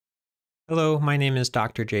Hello, my name is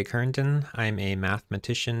Dr. Jake Herndon. I'm a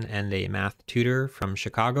mathematician and a math tutor from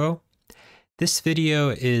Chicago. This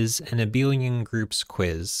video is an Abelian groups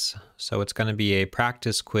quiz, so it's going to be a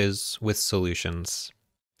practice quiz with solutions.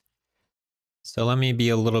 So let me be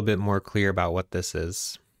a little bit more clear about what this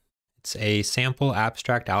is. It's a sample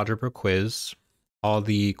abstract algebra quiz. All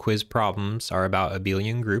the quiz problems are about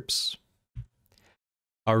Abelian groups.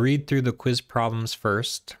 I'll read through the quiz problems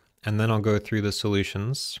first, and then I'll go through the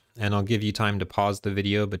solutions, and I'll give you time to pause the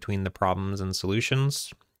video between the problems and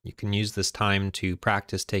solutions. You can use this time to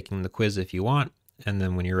practice taking the quiz if you want, and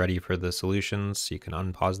then when you're ready for the solutions, you can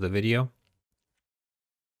unpause the video.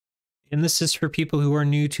 And this is for people who are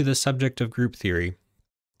new to the subject of group theory.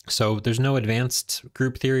 So there's no advanced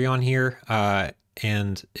group theory on here,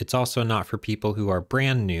 and it's also not for people who are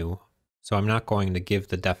brand new. So I'm not going to give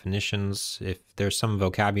the definitions. If there's some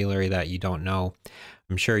vocabulary that you don't know,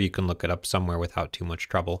 I'm sure you can look it up somewhere without too much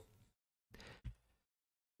trouble.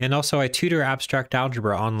 And also I tutor abstract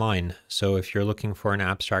algebra online. So if you're looking for an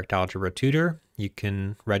abstract algebra tutor, you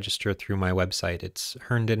can register through my website. It's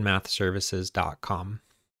herndonmathservices.com.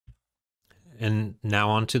 And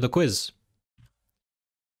now on to the quiz.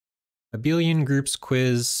 Abelian groups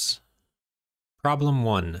quiz, problem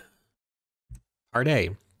 1. Part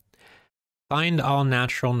A. Find all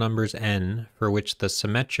natural numbers n for which the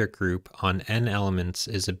symmetric group on n elements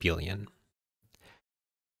is abelian.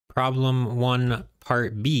 Problem 1,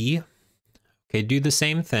 part B. Okay, do the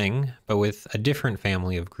same thing, but with a different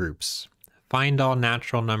family of groups. Find all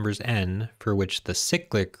natural numbers n for which the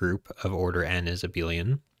cyclic group of order n is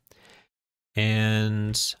abelian.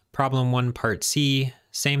 And problem 1, part C,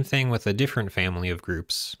 same thing with a different family of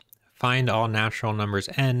groups. Find all natural numbers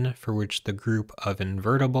n for which the group of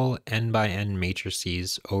invertible n by n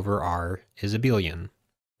matrices over R is abelian.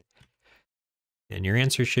 And your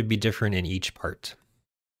answer should be different in each part.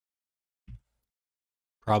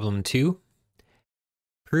 Problem 2.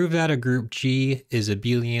 Prove that a group G is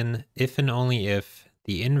abelian if and only if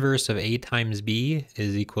the inverse of A times B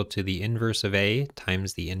is equal to the inverse of A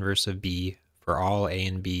times the inverse of B for all A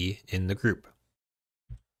and B in the group.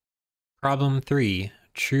 Problem 3.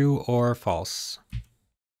 True or false?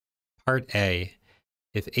 Part A.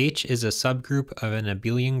 If H is a subgroup of an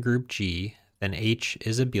abelian group G, then H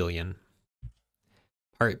is abelian.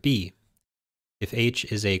 Part B. If H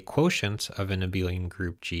is a quotient of an abelian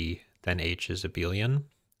group G, then H is abelian.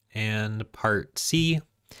 And part C.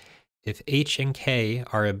 If H and K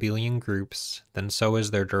are abelian groups, then so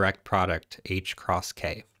is their direct product, H cross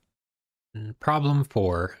K. And problem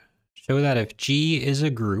 4. Show that if G is a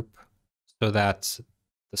group, so that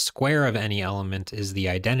the square of any element is the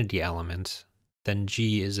identity element, then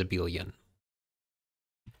G is abelian.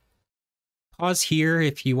 Pause here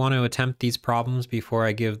if you want to attempt these problems before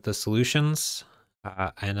I give the solutions,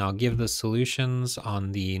 and I'll give the solutions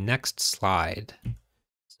on the next slide.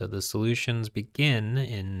 So the solutions begin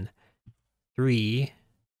in 3,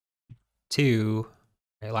 2,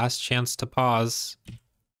 okay, last chance to pause,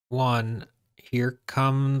 1, here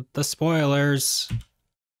come the spoilers.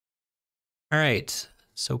 All right.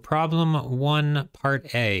 So problem 1,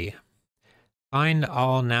 part A. Find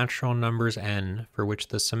all natural numbers n for which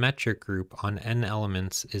the symmetric group on n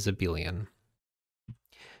elements is abelian.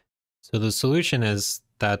 So the solution is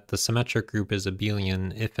that the symmetric group is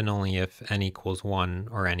abelian if and only if n equals 1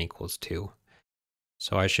 or n equals 2.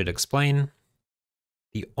 So I should explain.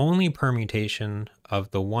 The only permutation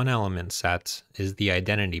of the one element set is the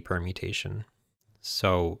identity permutation.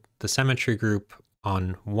 So the symmetry group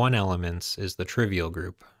on one elements is the trivial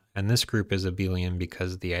group, and this group is abelian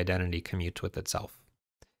because the identity commutes with itself.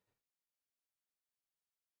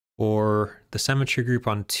 For the symmetry group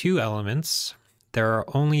on two elements, there are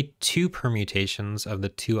only two permutations of the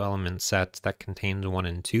two element set that contains 1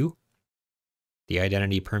 and 2. The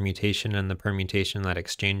identity permutation and the permutation that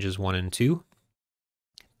exchanges 1 and 2.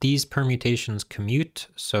 These permutations commute,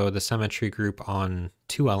 so the symmetry group on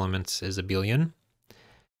two elements is abelian.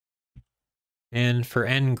 And for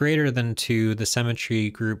n greater than 2, the symmetry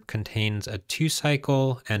group contains a 2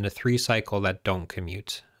 cycle and a 3 cycle that don't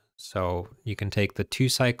commute. So you can take the 2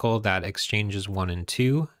 cycle that exchanges 1 and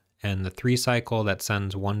 2, and the 3 cycle that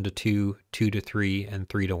sends 1 to 2, 2 to 3, and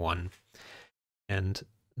 3 to 1. And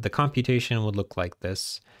the computation would look like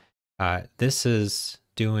this. This is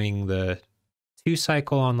doing the 2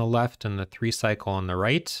 cycle on the left and the 3 cycle on the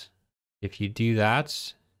right. If you do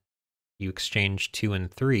that, you exchange 2 and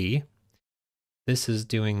 3. This is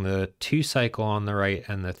doing the 2 cycle on the right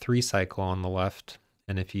and the 3 cycle on the left.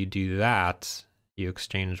 And if you do that, you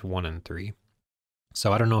exchange 1 and 3.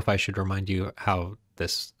 So I don't know if I should remind you how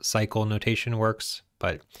this cycle notation works,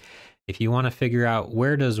 but if you want to figure out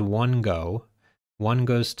where does 1 go, 1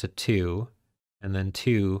 goes to 2, and then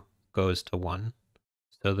 2 goes to 1.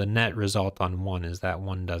 So the net result on 1 is that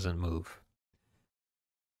 1 doesn't move.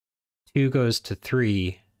 2 goes to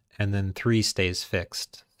 3, and then 3 stays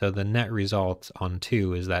fixed. So the net result on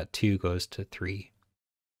 2 is that 2 goes to 3.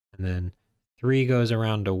 And then 3 goes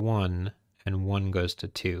around to 1, and 1 goes to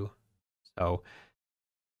 2. So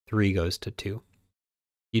 3 goes to 2.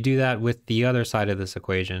 You do that with the other side of this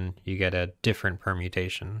equation, you get a different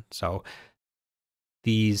permutation. So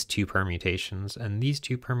these two permutations and these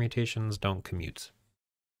two permutations don't commute.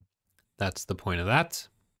 That's the point of that.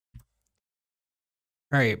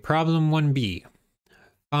 All right, problem 1b.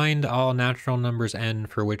 Find all natural numbers n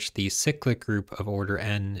for which the cyclic group of order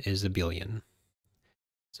n is abelian.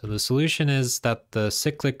 So the solution is that the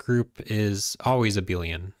cyclic group is always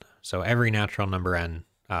abelian. So every natural number n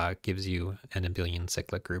gives you an abelian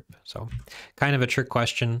cyclic group. So kind of a trick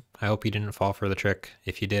question. I hope you didn't fall for the trick.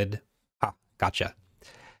 If you did, gotcha.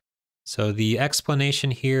 So the explanation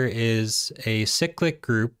here is a cyclic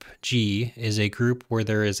group G is a group where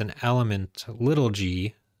there is an element little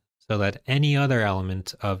g, so that any other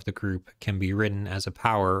element of the group can be written as a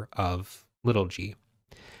power of little g.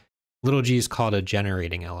 Little g is called a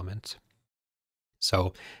generating element.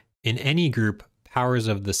 So in any group, powers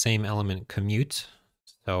of the same element commute.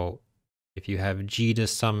 So if you have g to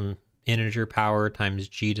some integer power times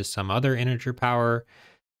g to some other integer power,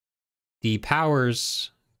 the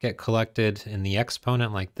powers get collected in the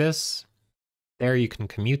exponent like this. There you can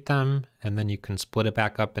commute them, and then you can split it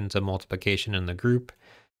back up into multiplication in the group.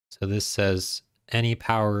 So this says any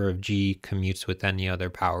power of g commutes with any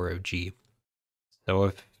other power of g. So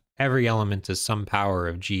if every element is some power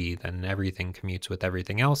of g, then everything commutes with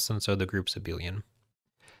everything else, and so the group's abelian.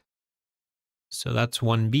 So that's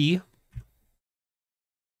 1b.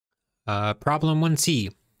 Problem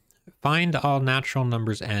 1c. Find all natural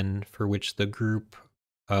numbers n for which the group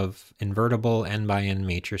of invertible n by n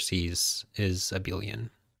matrices is abelian.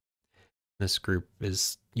 This group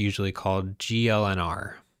is usually called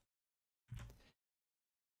GLNR.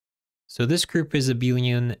 So this group is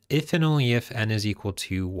abelian if and only if n is equal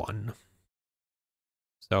to 1.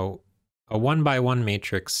 So a 1 by 1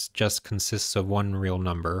 matrix just consists of one real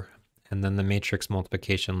number, and then the matrix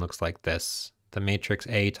multiplication looks like this. The matrix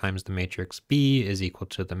A times the matrix B is equal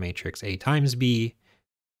to the matrix A times B.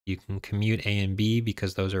 You can commute A and B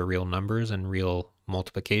because those are real numbers and real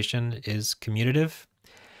multiplication is commutative.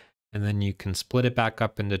 And then you can split it back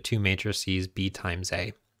up into two matrices B times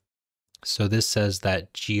A. So this says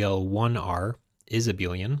that GL1R is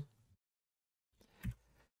abelian.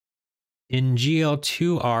 In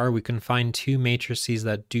GL2R, we can find two matrices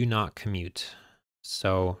that do not commute.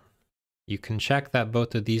 So you can check that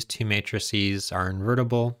both of these two matrices are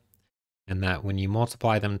invertible, and that when you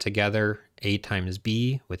multiply them together, A times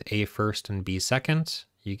B with A first and B second,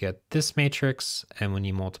 you get this matrix, and when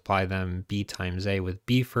you multiply them B times A with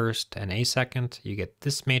B first and A second, you get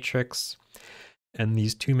this matrix. And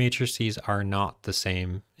these two matrices are not the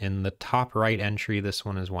same. In the top right entry, this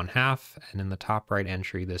one is 1/2, and in the top right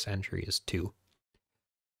entry, this entry is 2.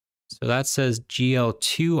 So that says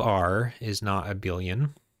GL2R is not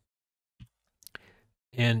abelian.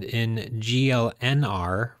 And in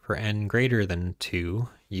GLNR, for n greater than 2,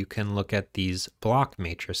 you can look at these block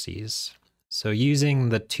matrices. So using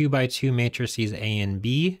the 2 by 2 matrices A and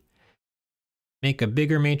B, make a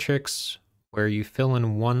bigger matrix where you fill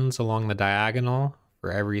in ones along the diagonal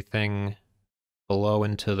for everything below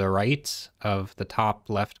and to the right of the top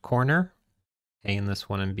left corner, A in this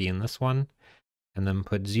one and B in this one, and then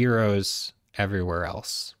put zeros everywhere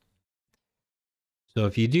else. So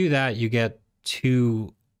if you do that, you get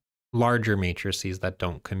two larger matrices that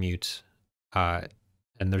don't commute, and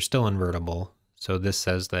they're still invertible. So this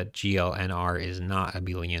says that GLNR is not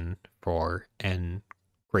abelian for n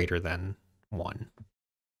greater than 1.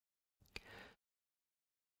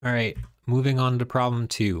 All right, moving on to problem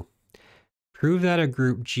 2. Prove that a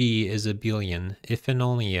group G is abelian if and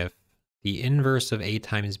only if the inverse of A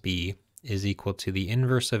times B is equal to the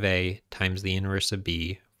inverse of A times the inverse of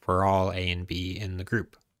B for all A and B in the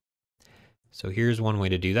group. So here's one way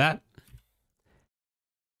to do that.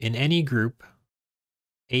 In any group,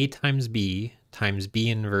 A times B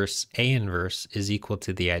inverse A inverse is equal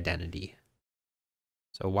to the identity.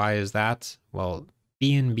 So why is that? Well,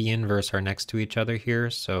 B and B inverse are next to each other here,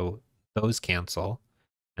 so those cancel.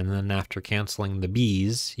 And then after canceling the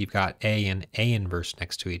B's, you've got A and A inverse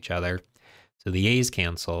next to each other. So the A's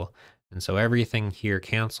cancel, and so everything here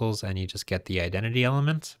cancels and you just get the identity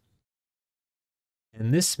element.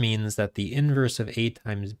 And this means that the inverse of A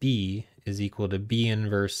times B is equal to B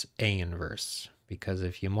inverse A inverse, because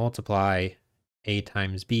if you multiply A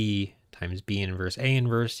times B inverse A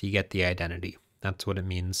inverse, you get the identity. That's what it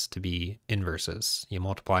means to be inverses. You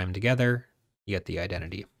multiply them together, you get the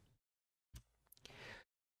identity.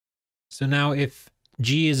 So now if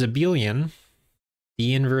G is abelian,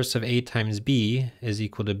 the inverse of A times B is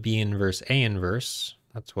equal to B inverse A inverse.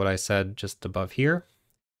 That's what I said just above here.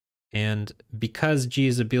 And because G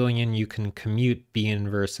is abelian, you can commute B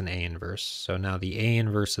inverse and A inverse. So now the A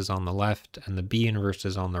inverse is on the left and the B inverse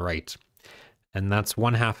is on the right. And that's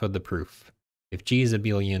 1/2 of the proof. If G is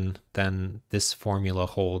abelian, then this formula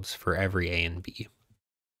holds for every A and B.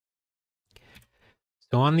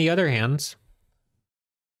 So on the other hand,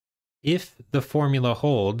 if the formula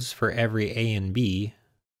holds for every A and B,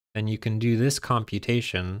 then you can do this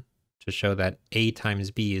computation to show that A times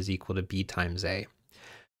B is equal to B times A.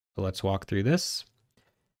 So let's walk through this.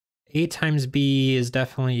 A times B is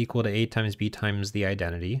definitely equal to A times B times the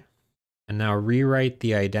identity. And now rewrite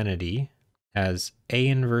the identity as A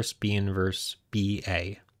inverse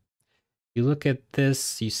BA. You look at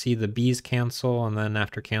this, you see the B's cancel, and then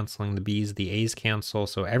after canceling the B's, the A's cancel.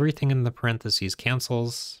 So everything in the parentheses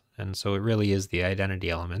cancels, and so it really is the identity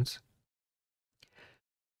element.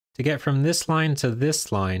 To get from this line to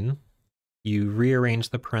this line, you rearrange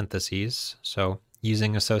the parentheses. So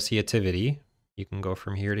using associativity, you can go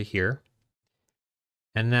from here to here.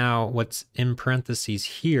 And now what's in parentheses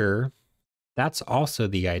here, that's also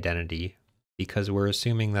the identity, because we're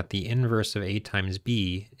assuming that the inverse of A times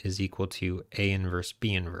B is equal to A inverse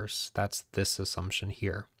B inverse. That's this assumption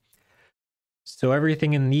here. So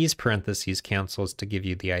everything in these parentheses cancels to give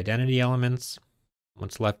you the identity elements.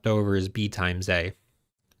 What's left over is B times A.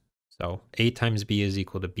 So A times B is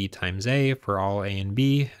equal to B times A for all A and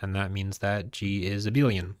B, and that means that G is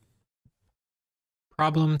abelian.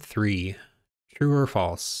 Problem 3, true or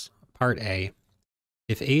false? Part A.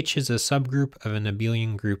 If H is a subgroup of an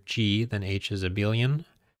abelian group G, then H is abelian.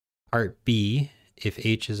 Part B, if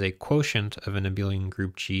H is a quotient of an abelian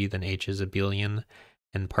group G, then H is abelian.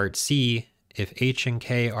 And part C, if H and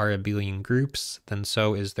K are abelian groups, then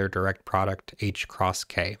so is their direct product H cross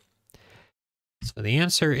K. So the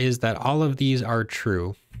answer is that all of these are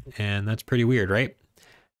true, and that's pretty weird, right?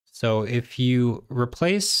 So if you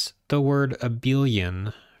replace the word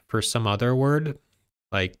abelian for some other word,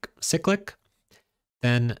 like cyclic,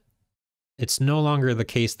 then it's no longer the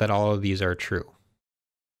case that all of these are true.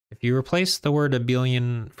 If you replace the word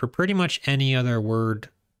abelian for pretty much any other word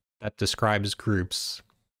that describes groups,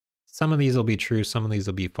 some of these will be true, some of these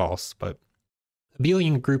will be false, but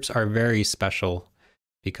abelian groups are very special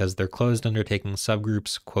because they're closed undertaking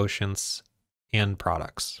subgroups, quotients, and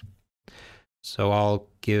products. So I'll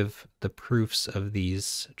give the proofs of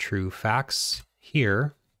these true facts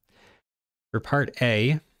here. For part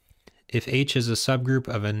A, if H is a subgroup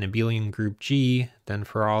of an abelian group G, then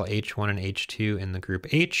for all H1 and H2 in the group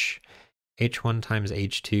H, H1 times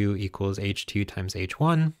H2 equals H2 times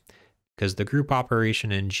H1, because the group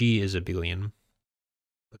operation in G is abelian.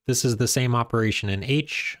 But this is the same operation in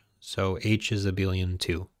H, so H is abelian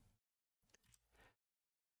too.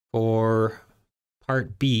 For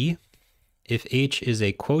part B, if H is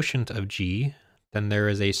a quotient of G, then there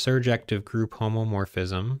is a surjective group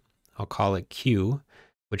homomorphism, I'll call it Q,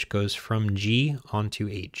 which goes from G onto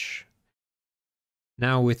H.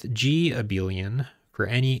 Now with G abelian, for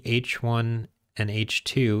any H1 and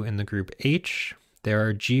H2 in the group H, there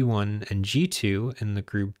are G1 and G2 in the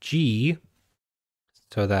group G,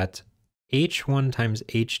 so that H1 times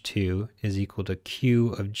H2 is equal to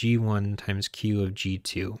Q of G1 times Q of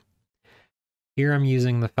G2. Here I'm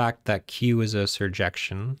using the fact that Q is a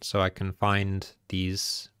surjection, so I can find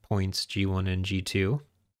these points G1 and G2.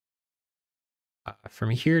 From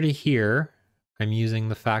here to here, I'm using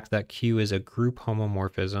the fact that Q is a group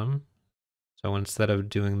homomorphism. So instead of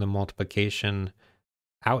doing the multiplication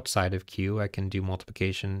outside of Q, I can do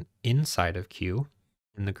multiplication inside of Q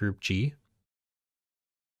in the group G.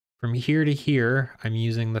 From here to here, I'm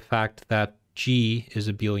using the fact that G is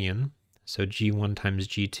abelian. So G1 times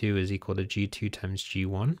G2 is equal to G2 times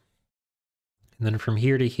G1. And then from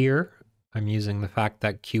here to here, I'm using the fact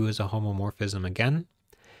that Q is a homomorphism again.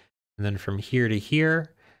 And then from here to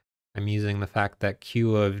here, I'm using the fact that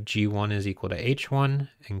Q of G1 is equal to H1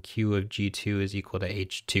 and Q of G2 is equal to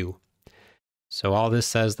H2. So all this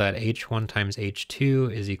says that H1 times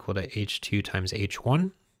H2 is equal to H2 times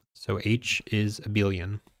H1. So H is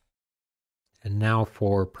abelian. And now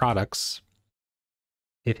for products.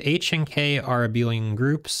 If H and K are abelian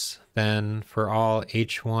groups, then for all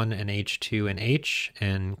H1 and H2 in H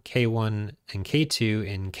and K1 and K2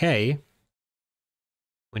 in K,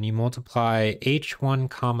 when you multiply H1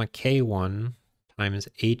 comma K1 times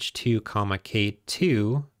h2 comma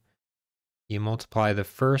k2, you multiply the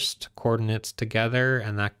first coordinates together,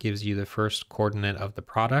 and that gives you the first coordinate of the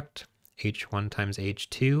product, h1 times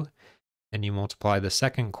h2, and you multiply the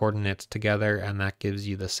second coordinates together, and that gives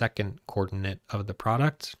you the second coordinate of the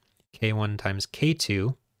product, k1 times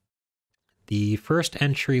k2. The first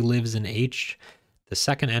entry lives in h, the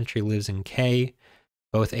second entry lives in k.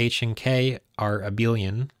 Both h and k are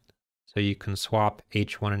abelian, so you can swap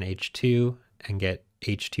h1 and h2 and get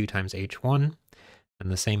h2 times h1.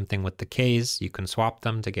 And the same thing with the k's. You can swap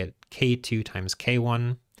them to get k2 times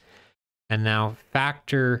k1. And now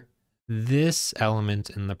factor this element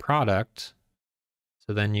in the product.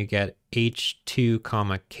 So then you get h2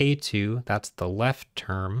 comma k2, that's the left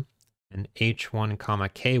term, and h1 comma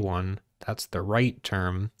k1, that's the right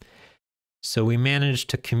term. So we managed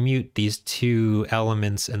to commute these two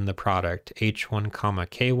elements in the product, h1 comma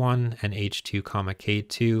k1 and h2 comma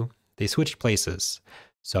k2. They switched places.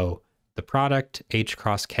 So the product, h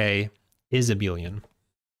cross k, is abelian.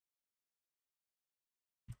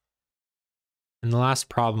 And the last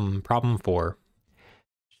problem, problem 4.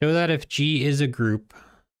 Show that if G is a group,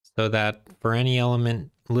 so that for any element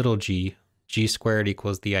little g, g squared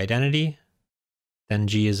equals the identity, then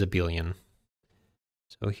G is abelian.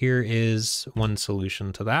 So here is one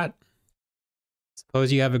solution to that.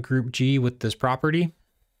 Suppose you have a group G with this property.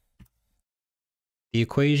 The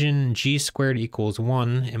equation g squared equals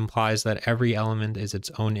 1 implies that every element is its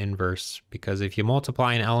own inverse, because if you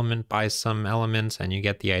multiply an element by some elements and you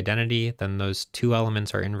get the identity, then those two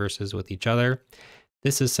elements are inverses with each other.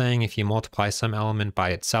 This is saying if you multiply some element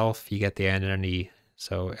by itself, you get the identity,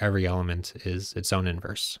 so every element is its own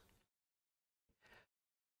inverse.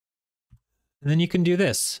 And then you can do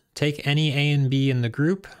this. Take any A and B in the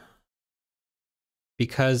group.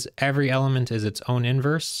 Because every element is its own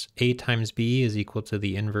inverse, A times B is equal to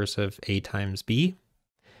the inverse of A times B.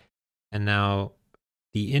 And now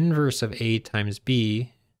the inverse of A times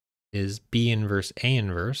B is B inverse A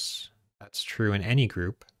inverse. That's true in any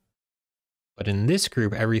group. But in this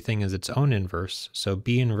group, everything is its own inverse. So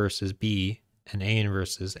B inverse is B and A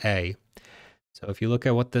inverse is A. So if you look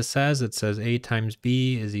at what this says, it says A times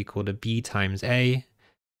B is equal to B times A.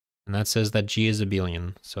 And that says that G is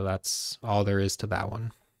abelian. So that's all there is to that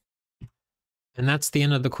one. And that's the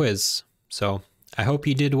end of the quiz. So I hope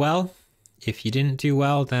you did well. If you didn't do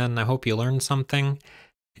well, then I hope you learned something.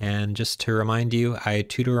 And just to remind you, I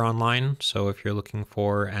tutor online. So if you're looking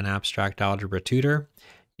for an abstract algebra tutor,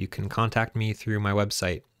 you can contact me through my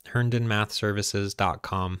website,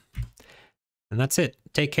 herndonmathservices.com. And that's it.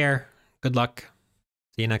 Take care. Good luck.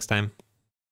 See you next time.